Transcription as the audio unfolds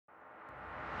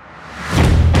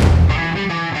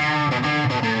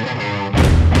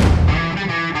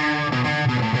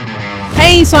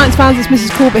Hey science fans, it's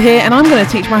Mrs. Corbett here, and I'm going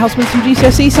to teach my husband some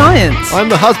GCSE science. I'm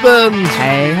the husband!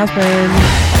 Hey husband.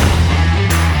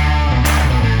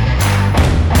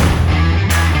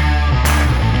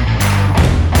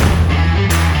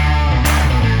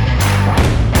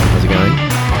 How's it going?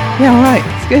 Yeah, alright,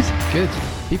 it's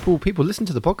good. Good. People listen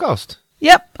to the podcast.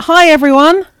 Yep, hi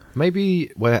everyone.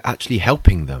 Maybe we're actually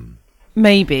helping them.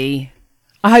 Maybe.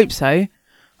 I hope so.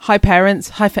 Hi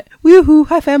parents, woohoo,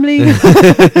 hi family.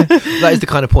 That is the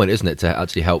kind of point, isn't it, to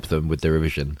actually help them with the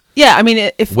revision? Yeah, I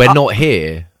mean, if We're not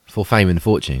here for fame and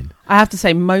fortune. I have to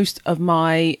say, most of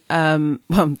my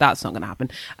well, that's not going to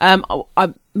happen.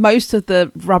 Most of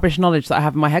the rubbish knowledge that I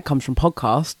have in my head comes from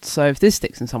podcasts. So if this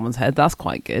sticks in someone's head, that's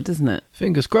quite good, isn't it?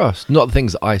 Fingers crossed. Not the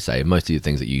things that I say, most of the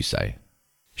things that you say.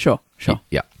 Sure.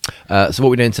 Yeah. So what are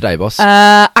we doing today, boss?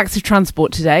 Active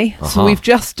transport today. So Uh-huh. we've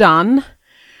just done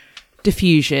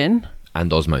diffusion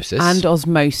And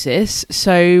osmosis.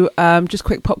 So just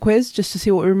quick pop quiz, just to see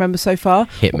what we remember so far.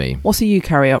 Hit me. What's a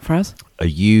eukaryote, Fraz? A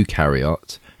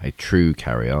eukaryote, a true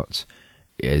karyote,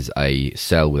 is a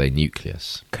cell with a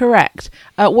nucleus. Correct.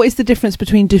 What is the difference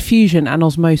between diffusion and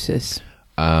osmosis?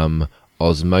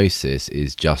 Osmosis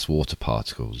is just water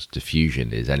particles.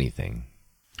 Diffusion is anything.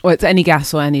 Well, it's any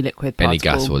gas or any liquid particle. Any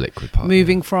gas or liquid particle.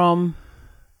 Moving from...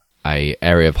 a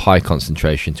area of high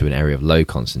concentration to an area of low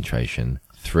concentration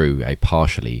through a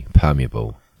partially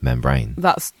permeable membrane.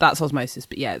 That's osmosis,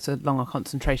 but yeah, it's a longer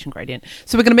concentration gradient.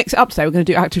 So we're going to mix it up today. We're going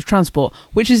to do active transport,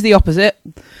 which is the opposite.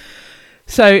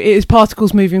 So it is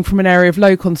particles moving from an area of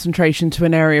low concentration to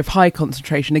an area of high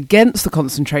concentration against the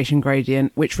concentration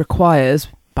gradient, which requires,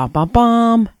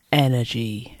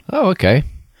 energy. Oh, okay.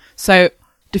 So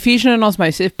diffusion and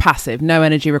osmosis, passive, no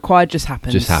energy required, just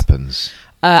happens.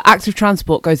 Active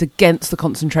transport goes against the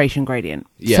concentration gradient.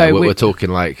 Yeah, so we're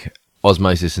talking like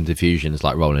osmosis and diffusion is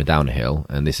like rolling down a hill,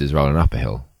 and this is rolling up a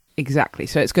hill. Exactly.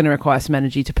 So it's going to require some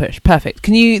energy to push. Perfect.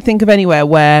 Can you think of anywhere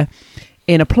where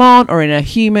in a plant or in a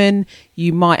human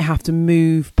you might have to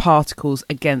move particles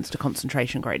against a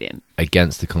concentration gradient?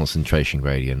 Against the concentration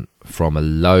gradient from a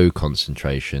low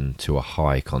concentration to a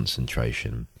high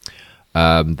concentration.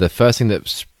 The first thing that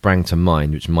sprang to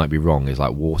mind, which might be wrong, is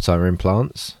like water in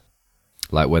plants.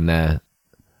 Like when they're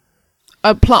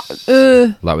like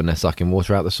when they're sucking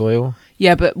water out the soil.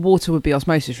 Yeah, but water would be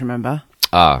osmosis, remember?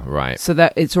 Ah, right. So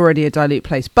that it's already a dilute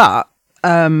place. But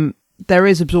there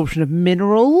is absorption of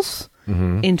minerals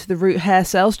into the root hair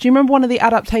cells. Do you remember one of the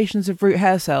adaptations of root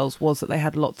hair cells was that they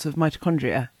had lots of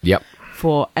mitochondria? Yep.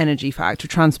 For energy for active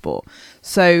transport.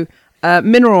 So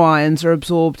mineral ions are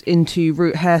absorbed into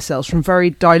root hair cells from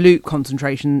very dilute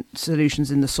concentration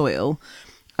solutions in the soil,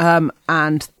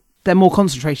 and they're more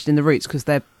concentrated in the roots because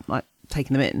they're like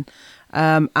taking them in,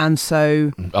 and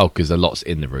so because there are lots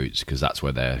in the roots because that's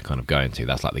where they're kind of going to.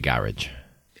 That's like the garage.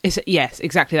 Yes,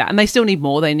 exactly that. And they still need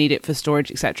more. They need it for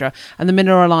storage, etc. And the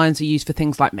mineral ions are used for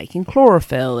things like making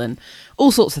chlorophyll and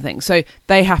all sorts of things. So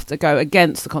they have to go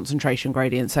against the concentration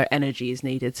gradient. So energy is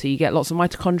needed. So you get lots of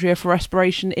mitochondria for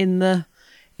respiration in the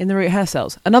root hair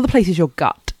cells. Another place is your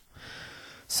gut.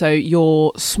 So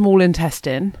your small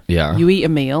intestine. Yeah. You eat a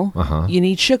meal. Uh-huh. You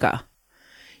need sugar.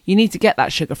 You need to get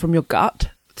that sugar from your gut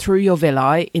through your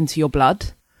villi into your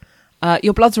blood.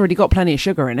 Your blood's already got plenty of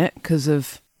sugar in it because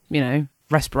of,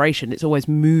 respiration. It's always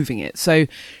moving it. So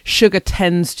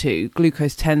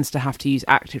glucose tends to have to use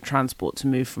active transport to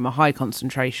move from a low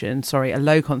concentration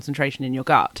in your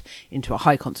gut into a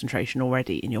high concentration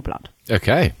already in your blood.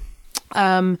 Okay.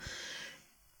 That's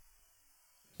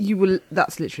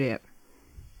literally it.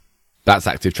 That's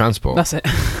active transport. That's it.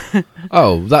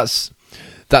 Oh, that's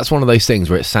one of those things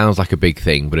where it sounds like a big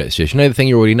thing, but it's just, the thing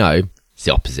you already know, it's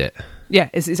the opposite. Yeah,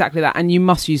 it's exactly that. And you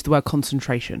must use the word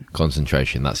concentration.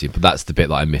 Concentration. That's the bit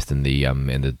that I missed in the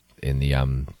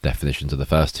definitions of the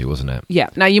first two, wasn't it? Yeah.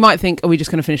 Now you might think, are we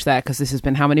just going to finish there? Because this has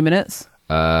been how many minutes?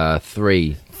 4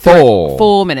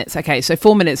 minutes. Okay, so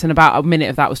 4 minutes, and about a minute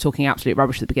of that was talking absolute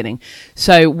rubbish at the beginning.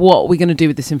 So what we're going to do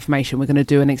with this information, we're going to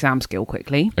do an exam skill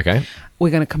quickly. Okay.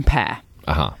 We're going to compare.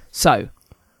 Uh-huh. So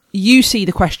you see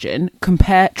the question,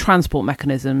 compare transport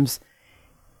mechanisms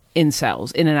in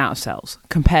cells, in and out of cells.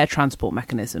 Compare transport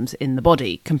mechanisms in the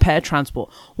body. Compare transport.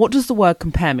 What does the word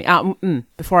compare mean?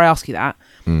 Before I ask you that,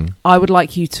 I would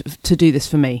like you to do this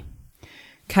for me.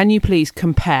 Can you please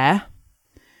compare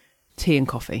tea and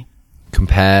coffee?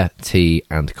 Compare tea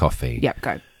and coffee. Yep,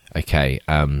 go. Okay.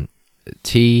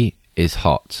 Tea is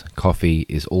hot. Coffee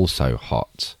is also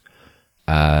hot.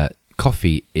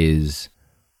 Coffee is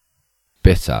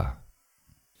bitter.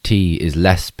 Tea is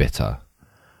less bitter.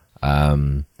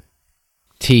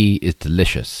 Tea is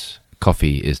delicious.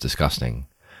 Coffee is disgusting.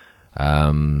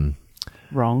 Wrong.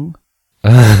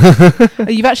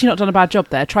 You've actually not done a bad job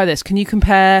there. Try this. Can you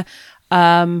compare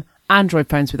Android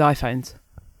phones with iPhones?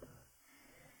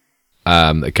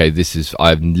 Okay,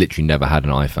 I've literally never had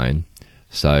an iPhone.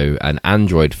 So an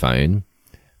Android phone,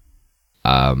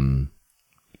 an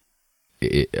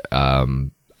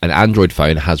Android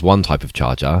phone has one type of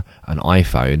charger. An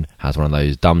iPhone has one of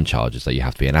those dumb chargers that you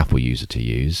have to be an Apple user to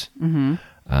use. Mm-hmm.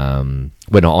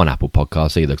 We're not on Apple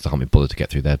Podcasts either because I can't be bothered to get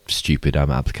through their stupid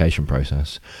application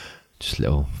process. Just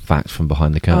little facts from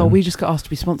behind the curtain. Oh, we just got asked to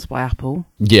be sponsored by Apple.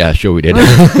 Yeah, sure we did.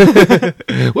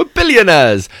 We're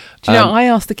billionaires. Do you know, I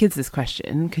asked the kids this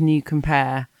question. Can you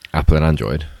compare Apple and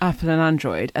Android? Apple and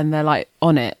Android. And they're like,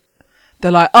 on it. They're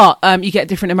like, you get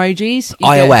different emojis.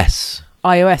 iOS.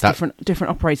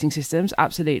 Different operating systems.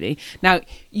 Absolutely. Now,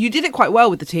 you did it quite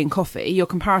well with the tea and coffee. Your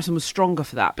comparison was stronger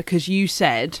for that because you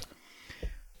said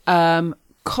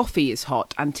coffee is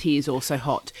hot and tea is also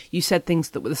hot. You said things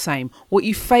that were the same. What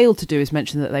you failed to do is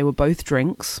mention that they were both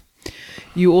drinks.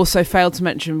 You also failed to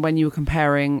mention when you were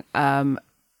comparing the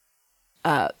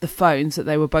phones that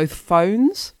they were both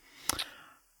phones.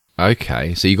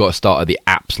 Okay, so you got to start at the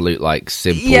absolute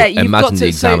simple. Yeah, imagine the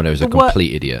examiner is a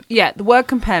complete idiot. Yeah, the word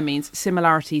compare means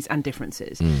similarities and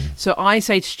differences. So I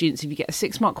say to students, if you get a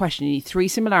 6-mark question, you need 3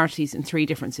 similarities and 3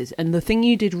 differences. And the thing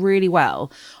you did really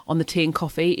well on the tea and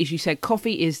coffee is you said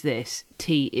coffee is this,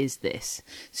 tea is this.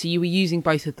 So you were using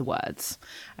both of the words.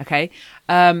 Okay,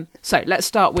 so let's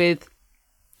start with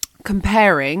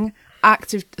comparing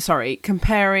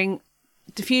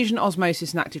diffusion,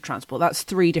 osmosis, and active transport. That's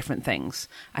 3 different things.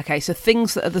 Okay, so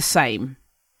things that are the same.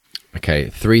 Okay,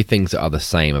 3 things that are the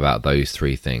same about those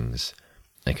 3 things.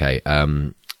 Okay,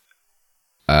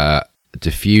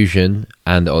 diffusion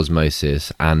and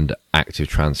osmosis and active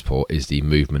transport is the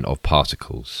movement of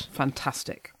particles.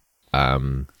 Fantastic.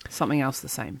 Something else the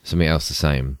same. Something else the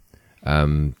same.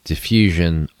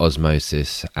 Diffusion,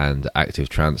 osmosis, and active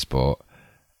transport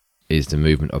is the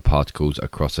movement of particles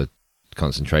across a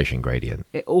concentration gradient.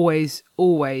 It always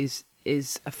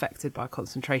is affected by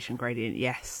concentration gradient.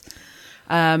 Yes.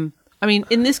 I mean,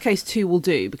 in this case, 2 will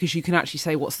do because you can actually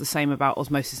say what's the same about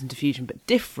osmosis and diffusion, but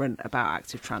different about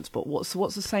active transport. What's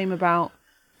the same about?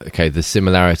 Okay, the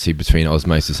similarity between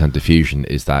osmosis and diffusion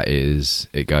is that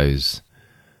it goes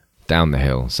down the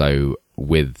hill. So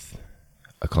with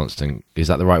a constant, is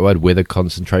that the right word? With a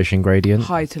concentration gradient?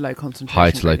 High to low concentration.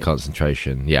 High to low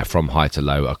concentration. Yeah, from high to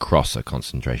low across a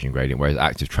concentration gradient, whereas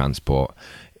active transport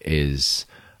is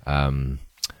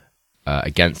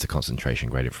against the concentration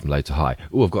gradient from low to high.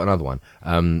 Oh, I've got another one.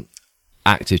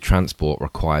 Active transport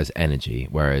requires energy,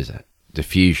 whereas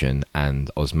diffusion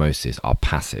and osmosis are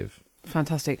passive.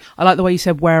 Fantastic. I like the way you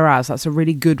said whereas. That's a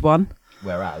really good one.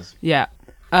 Whereas? Yeah.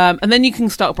 And then you can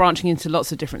start branching into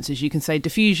lots of differences. You can say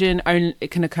diffusion,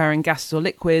 it can occur in gases or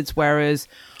liquids, whereas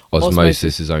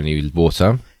osmosis is only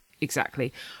water.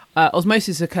 Exactly.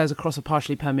 Osmosis occurs across a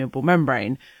partially permeable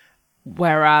membrane,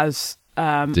 whereas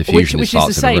diffusion which is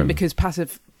the same because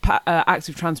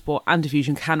active transport and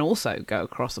diffusion can also go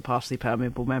across a partially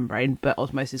permeable membrane, but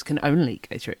osmosis can only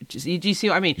go through it. Do you see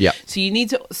what I mean? Yeah. So you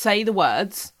need to say the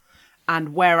words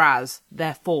and whereas,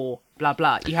 therefore, blah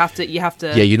blah. You have to.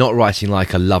 Yeah, you're not writing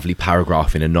like a lovely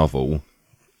paragraph in a novel.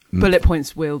 Bullet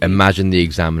points will be. Imagine the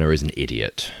examiner is an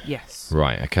idiot. Yes.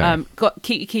 Right. Okay. Got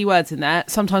key words in there.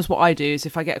 Sometimes what I do is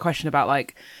if I get a question about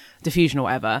like diffusion or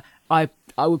whatever, I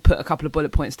would put a couple of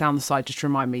bullet points down the side just to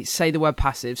remind me. Say the word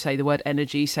passive. Say the word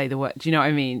energy. Say the word. Do you know what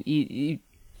I mean? You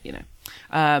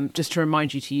know. Just to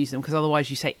remind you to use them because otherwise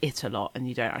you say it a lot and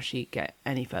you don't actually get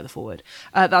any further forward.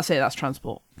 That's it. That's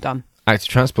transport. Done. Active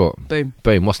transport.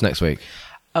 Boom. What's next week?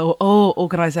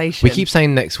 Organisation. We keep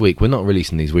saying next week. We're not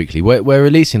releasing these weekly. We're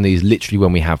releasing these literally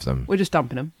when we have them. We're just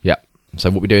dumping them. Yeah. So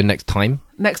what we're doing next time?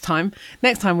 Next time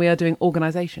we are doing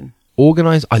organisation.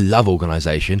 I love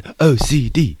organisation.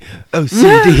 OCD.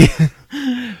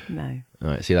 No. All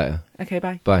right. See you later. Okay.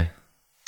 Bye. Bye.